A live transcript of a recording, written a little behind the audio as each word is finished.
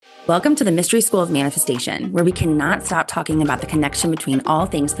Welcome to the Mystery School of Manifestation, where we cannot stop talking about the connection between all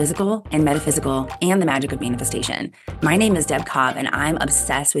things physical and metaphysical and the magic of manifestation. My name is Debb Cobb, and I'm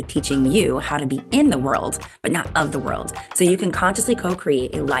obsessed with teaching you how to be in the world, but not of the world, so you can consciously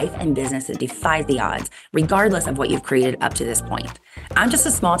co-create a life and business that defies the odds, regardless of what you've created up to this point. I'm just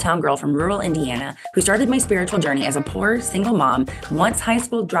a small town girl from rural Indiana who started my spiritual journey as a poor, single mom, once high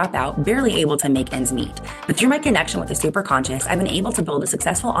school dropout, barely able to make ends meet. But through my connection with the superconscious, I've been able to build a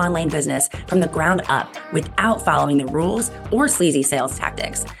successful online business from the ground up without following the rules or sleazy sales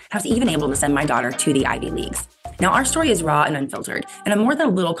tactics. I was even able to send my daughter to the Ivy Leagues. Now, our story is raw and unfiltered, and I'm more than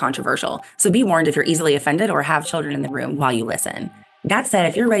a little controversial, so be warned if you're easily offended or have children in the room while you listen. That said,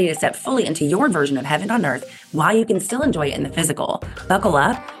 if you're ready to step fully into your version of heaven on earth while you can still enjoy it in the physical, buckle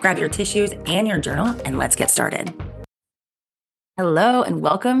up, grab your tissues and your journal, and let's get started. Hello, and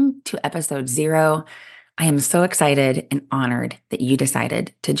welcome to episode 0. I am so excited and honored that you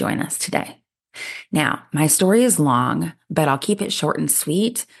decided to join us today. Now, my story is long, but I'll keep it short and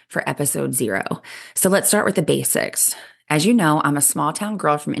sweet for episode 0. So let's start with the basics. As you know, I'm a small town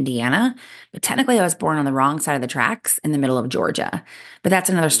girl from Indiana, but technically I was born on the wrong side of the tracks in the middle of Georgia. But that's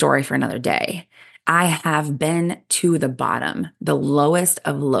another story for another day. I have been to the bottom, the lowest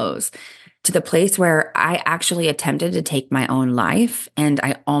of lows, to the place where I actually attempted to take my own life, and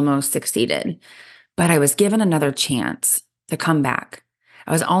I almost succeeded. But I was given another chance to come back.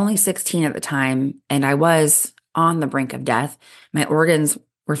 I was only 16 at the time, and I was on the brink of death. My organs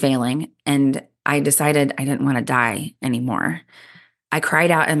were failing, and I decided I didn't want to die anymore. I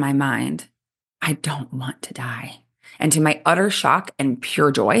cried out in my mind, I don't want to die. And to my utter shock and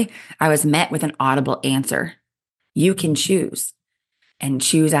pure joy, I was met with an audible answer. You can choose. And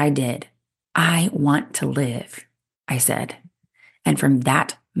choose I did. I want to live, I said. And from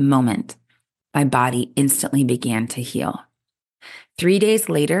that moment, my body instantly began to heal. 3 days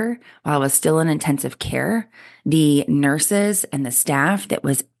later, while I was still in intensive care, the nurses and the staff that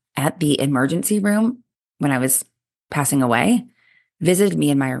was at the emergency room when I was passing away visited me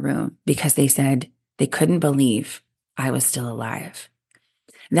in my room because they said they couldn't believe I was still alive.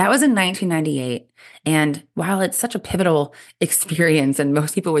 That was in 1998. And while it's such a pivotal experience, and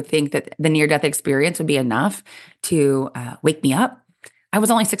most people would think that the near-death experience would be enough to wake me up, I was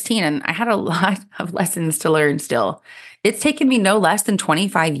only 16 and I had a lot of lessons to learn still. It's taken me no less than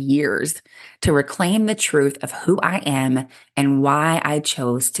 25 years to reclaim the truth of who I am and why I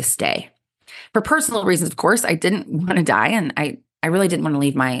chose to stay. For personal reasons, of course, I didn't want to die, and I really didn't want to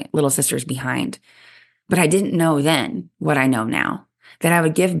leave my little sisters behind. But I didn't know then what I know now, that I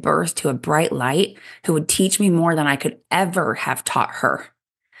would give birth to a bright light who would teach me more than I could ever have taught her.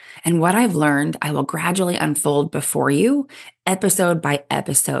 And what I've learned, I will gradually unfold before you, episode by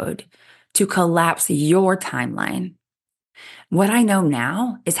episode, to collapse your timeline. What I know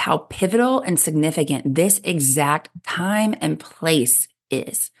now is how pivotal and significant this exact time and place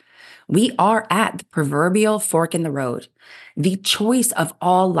is. We are at the proverbial fork in the road, the choice of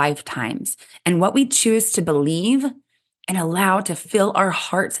all lifetimes, and what we choose to believe and allow to fill our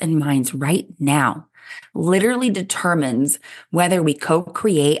hearts and minds right now literally determines whether we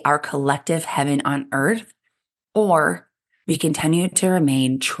co-create our collective heaven on earth or we continue to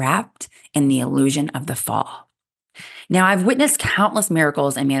remain trapped in the illusion of the fall. Now, I've witnessed countless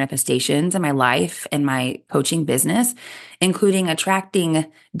miracles and manifestations in my life and my coaching business, including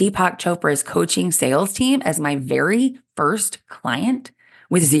attracting Deepak Chopra's coaching sales team as my very first client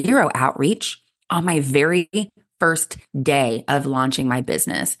with zero outreach on my very first day of launching my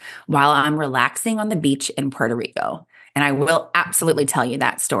business while I'm relaxing on the beach in Puerto Rico. And I will absolutely tell you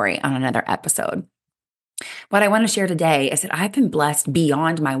that story on another episode. What I want to share today is that I've been blessed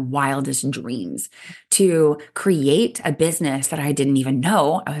beyond my wildest dreams to create a business that I didn't even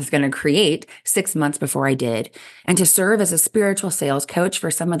know I was going to create 6 months before I did, and to serve as a spiritual sales coach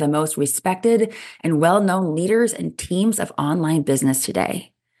for some of the most respected and well-known leaders and teams of online business today.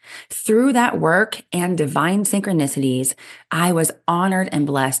 Through that work and divine synchronicities, I was honored and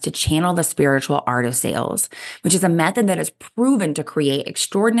blessed to channel the spiritual art of sales, which is a method that is proven to create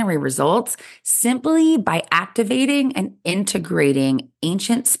extraordinary results simply by activating and integrating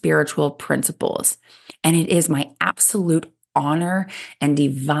ancient spiritual principles. And it is my absolute honor and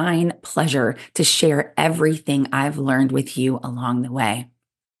divine pleasure to share everything I've learned with you along the way.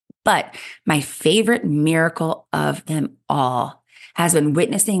 But my favorite miracle of them all has been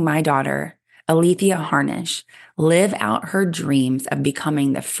witnessing my daughter, Alethea Harnish, live out her dreams of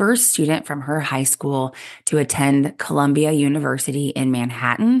becoming the first student from her high school to attend Columbia University in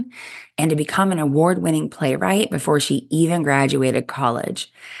Manhattan and to become an award-winning playwright before she even graduated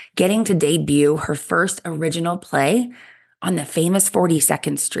college, getting to debut her first original play on the famous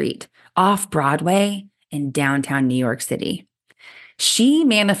 42nd Street, off Broadway in downtown New York City. She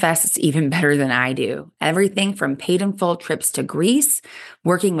manifests even better than I do. Everything from paid in full trips to Greece,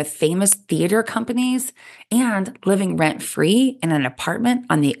 working with famous theater companies, and living rent-free in an apartment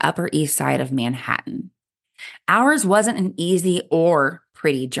on the Upper East Side of Manhattan. Ours wasn't an easy or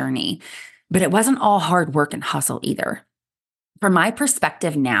pretty journey, but it wasn't all hard work and hustle either. From my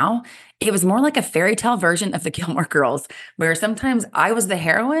perspective now, it was more like a fairy tale version of the Gilmore Girls, where sometimes I was the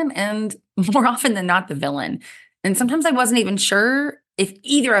heroine and more often than not the villain. And sometimes I wasn't even sure if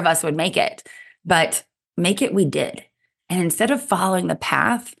either of us would make it, but make it we did. And instead of following the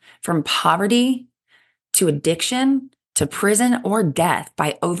path from poverty to addiction to prison or death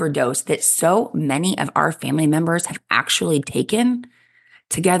by overdose that so many of our family members have actually taken,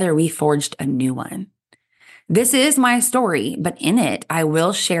 together we forged a new one. This is my story, but in it, I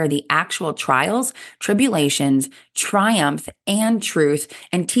will share the actual trials, tribulations, triumph, and truth,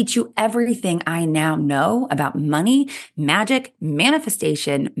 and teach you everything I now know about money, magic,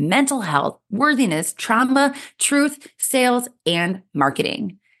 manifestation, mental health, worthiness, trauma, truth, sales, and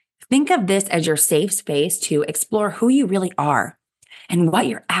marketing. Think of this as your safe space to explore who you really are and what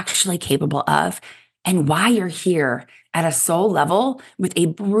you're actually capable of and why you're here at a soul level with a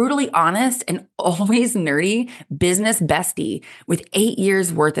brutally honest and always nerdy business bestie with 8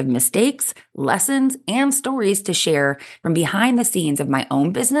 years worth of mistakes, lessons, and stories to share from behind the scenes of my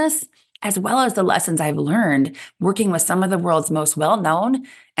own business, as well as the lessons I've learned working with some of the world's most well-known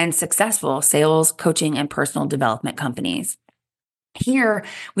and successful sales, coaching, and personal development companies. Here,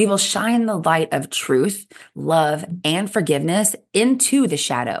 we will shine the light of truth, love, and forgiveness into the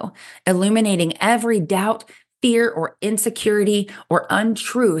shadow, illuminating every doubt, fear, or insecurity or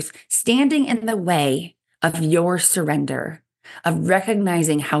untruth standing in the way of your surrender, of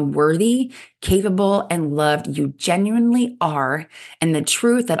recognizing how worthy, capable, and loved you genuinely are, and the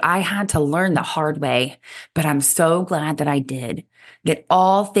truth that I had to learn the hard way, but I'm so glad that I did, that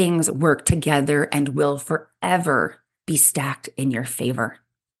all things work together and will forever be stacked in your favor.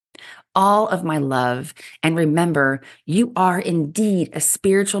 All of my love. And remember, you are indeed a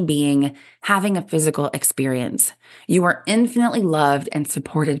spiritual being having a physical experience. You are infinitely loved and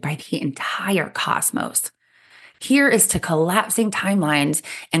supported by the entire cosmos. Here is to collapsing timelines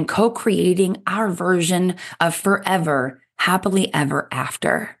and co-creating our version of forever, happily ever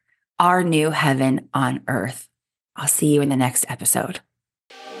after, our new heaven on earth. I'll see you in the next episode.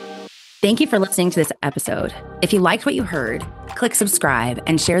 Thank you for listening to this episode. If you liked what you heard, click subscribe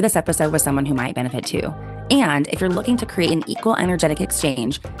and share this episode with someone who might benefit too. And if you're looking to create an equal energetic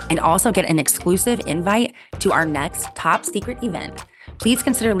exchange and also get an exclusive invite to our next top secret event, please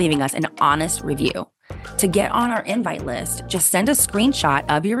consider leaving us an honest review. To get on our invite list, just send a screenshot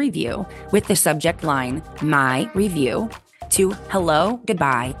of your review with the subject line, My Review, to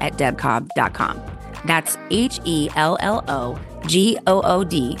hellogoodbye@debbcobb.com. That's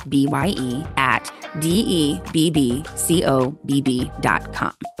HELLOGOODBYE at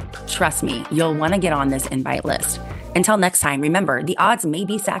DEBBCOBB.com. Trust me, you'll want to get on this invite list. Until next time, remember, the odds may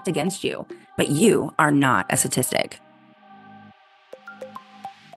be stacked against you, but you are not a statistic.